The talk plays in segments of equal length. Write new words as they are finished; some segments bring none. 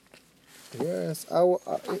Yes, I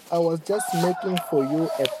was just making for you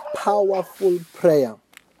a powerful prayer.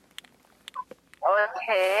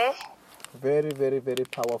 Okay. Very, very, very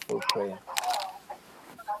powerful prayer.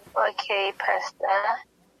 Okay, Pastor.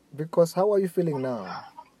 Because how are you feeling now?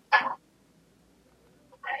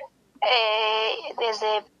 There's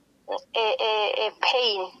a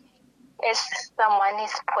pain as someone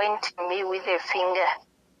is pointing me with a finger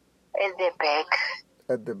at the back.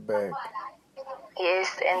 At the back.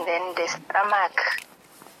 Yes, and then the stomach.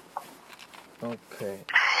 Okay.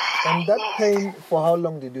 And that pain, for how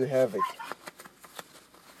long did you have it?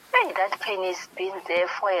 Hey, that pain has been there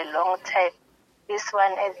for a long time. This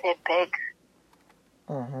one at the back.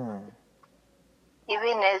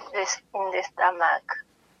 Even in the stomach.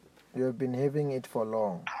 You have been having it for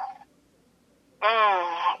long.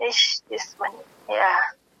 This one, yeah.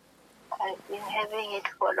 I've been having it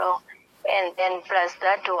for long. And then plus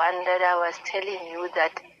that one that I was telling you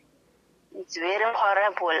that it's very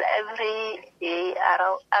horrible. Every day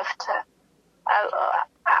around after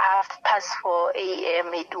 4:30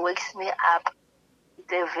 a.m. it wakes me up.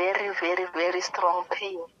 It's a very, very, very strong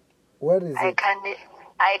pain. Where is it?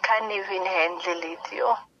 I can't even handle it,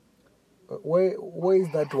 yo. Where is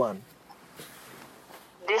that one?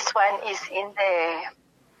 This one is in the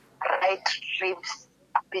right ribs,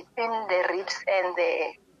 between the ribs and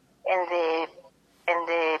the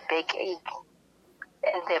backache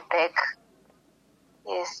and the back.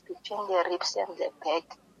 Yes, between the ribs and the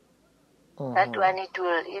back. That one, it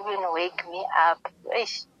will even wake me up.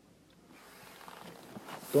 Eish.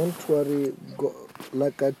 Don't worry.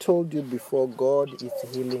 Like I told you before, God is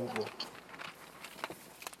healing you.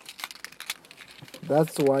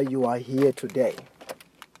 That's why you are here today.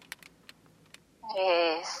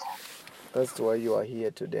 Yes. That's why you are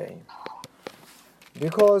here today.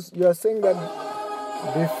 Because you are saying that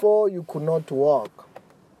before you could not walk.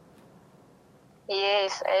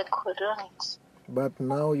 Yes, I couldn't. But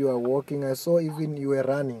now you are walking. I saw even you were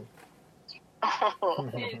running.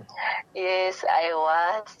 Yes, I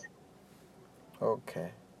was.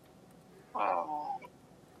 Okay.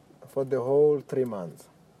 For the whole 3 months.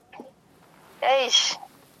 Eish.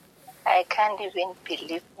 I can't even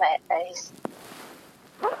believe my eyes.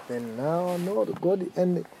 And now, no, God,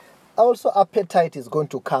 and also appetite is going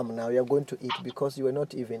to come now. You're going to eat because you were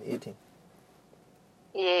not even eating.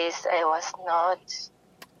 Yes, I was not.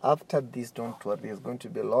 After this, don't worry, there's going to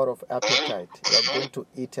be a lot of appetite. You're going to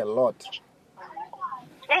eat a lot.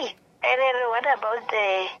 Hey, and what about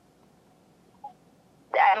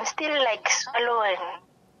I'm still like swallowing.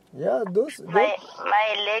 Yeah,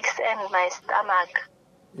 my legs and my stomach.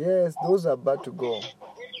 Yes, those are about to go.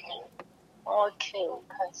 Okay,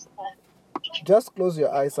 Pastor. Just close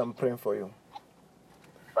your eyes. I'm praying for you.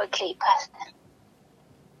 Okay, Pastor.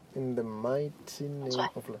 In the mighty name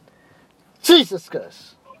of Lord Jesus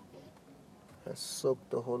Christ, I soak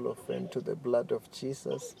the whole of it into the blood of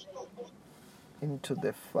Jesus, into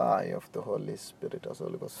the fire of the Holy Spirit as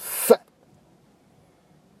Holy Ghost.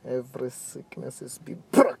 Every sickness is be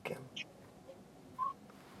broken.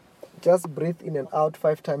 Just breathe in and out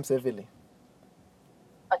 5 times heavily.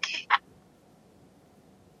 Okay.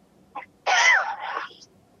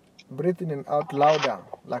 Breathe in and out louder,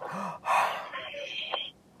 like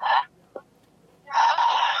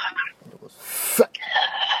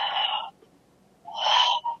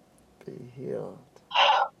be healed.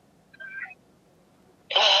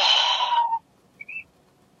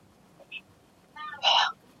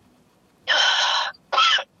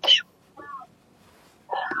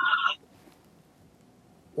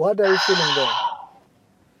 What are you feeling there?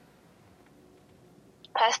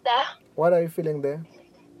 Pastor? What are you feeling there?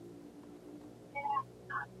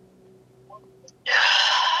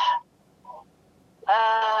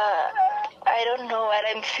 I don't know what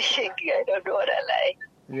I'm feeling. I don't know what I like.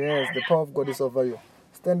 Yes, the power of God is over you.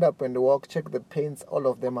 Stand up and walk. Check the pains. All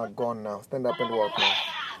of them are gone now. Stand up and walk now.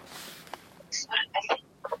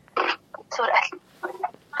 Sorry.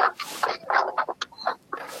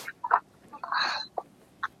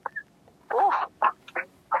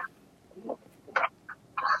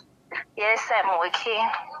 Yes, I'm working.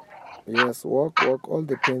 Yes, walk. All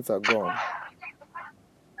the pains are gone.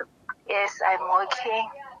 Yes, I'm working.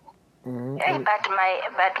 Mm-hmm. But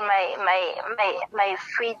my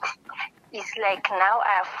feet is like now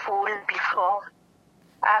are full before.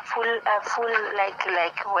 Are full like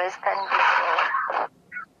Western before.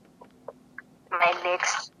 My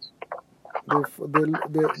legs.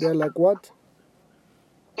 They're like what?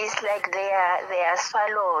 It's like they are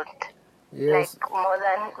swallowed. Yes. Like more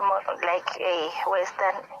like a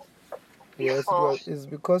Western before. Yes, it's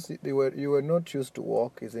because you were not used to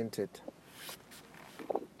walk, isn't it?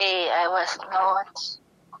 I was not.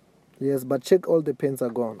 Yes, but check, all the pains are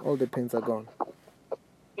gone. All the pains are gone.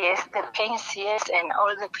 Yes, the pains, yes, and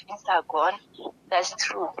all the pains are gone. That's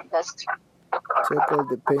true. That's true. Check all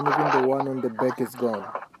the pain, even the one on the back is gone.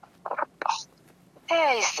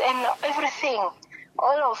 Yes, and everything,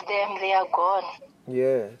 all of them, they are gone.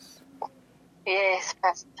 Yes. Yes,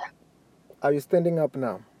 Pastor. Are you standing up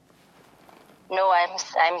now? No, I'm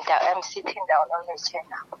sitting down on the chair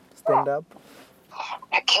now. Stand up.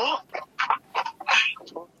 Okay.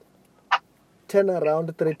 Turn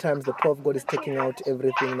around 3 times. The power of God is taking out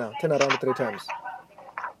everything now. Turn around 3 times.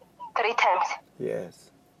 3 times.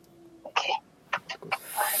 Yes. Okay.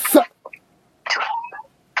 1, 2,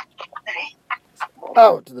 3.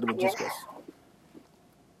 Out in the name of Yes. Jesus.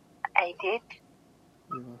 I did.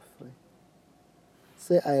 You are free.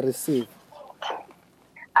 Say, I receive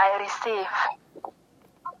I receive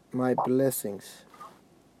my blessings.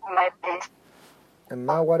 my best. And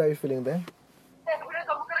now what are you feeling there?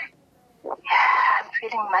 I'm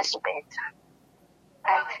feeling much better.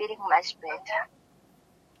 I'm feeling much better.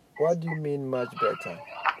 What do you mean much better?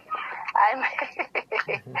 I'm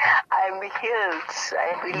I'm healed.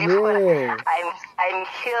 I believe Yes. I'm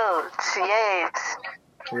healed. Yes.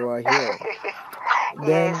 You are healed.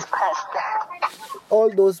 Then Yes, Pastor. all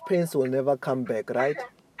those pains will never come back, right?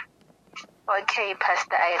 Okay,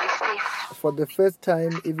 Pastor, I receive. For the first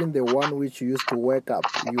time, even the one which you used to wake up,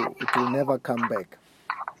 it will never come back.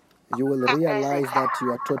 You will realize that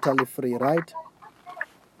you are totally free, right?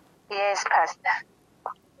 Yes, Pastor.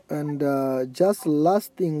 And just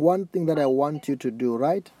last thing, one thing that I want you to do,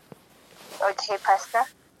 right? Okay, Pastor.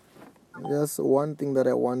 Just one thing that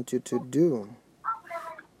I want you to do.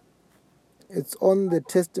 It's on the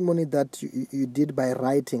testimony that you did by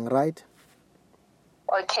writing, right?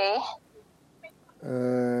 Okay.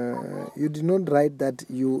 You did not write that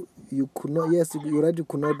you could not. Yes, you read you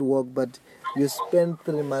could not walk, but you spent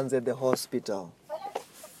 3 months at the hospital.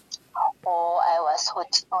 Oh, I was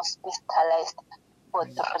hospitalized for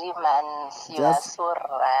 3 months. You are so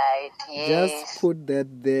right. Yes. Just put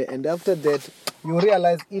that there, and after that, you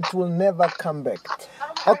realize it will never come back.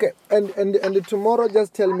 Okay, and tomorrow,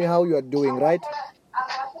 just tell me how you are doing, right?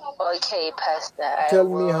 Okay, Pastor. Tell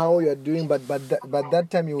me how you are doing, but that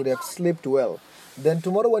time you would have slept well. Then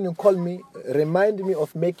tomorrow when you call me, remind me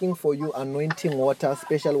of making for you anointing water,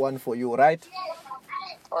 special one for you, right?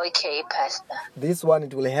 Okay, Pastor. This one,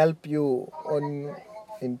 it will help you on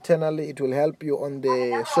internally. It will help you on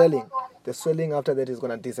the swelling. The swelling after that is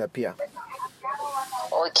going to disappear.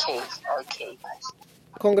 Okay, Pastor.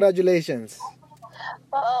 Congratulations.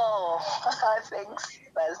 Oh, thanks,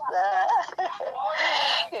 Pastor.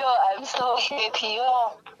 Yo, I'm so happy.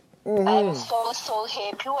 I'm so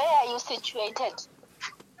happy. Where are you situated?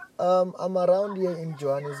 I'm around here in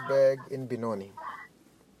Johannesburg, in Benoni.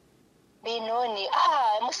 Benoni.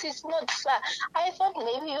 It's not far. I thought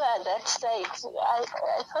maybe you are that side.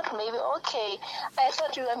 I thought maybe, okay. I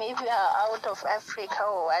thought you are out of Africa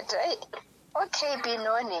or what. Okay,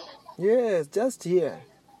 Benoni. Yes, just here.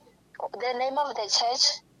 The name of the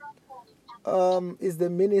church? Is the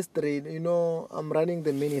ministry. You know, I'm running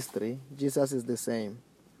the ministry. Jesus is the same.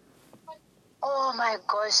 Oh my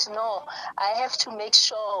gosh, no. I have to make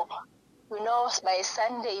sure, by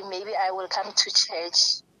Sunday, maybe I will come to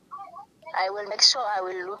church. I will make sure I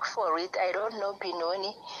will look for it. I don't know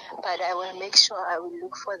Benoni, but I will make sure I will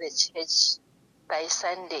look for the church by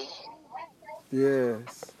Sunday.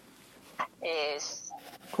 Yes. Yes.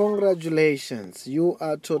 Congratulations. You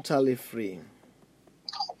are totally free.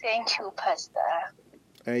 Thank you, Pastor.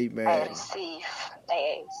 Amen. I receive.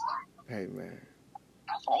 Yes. Amen.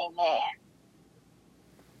 Amen.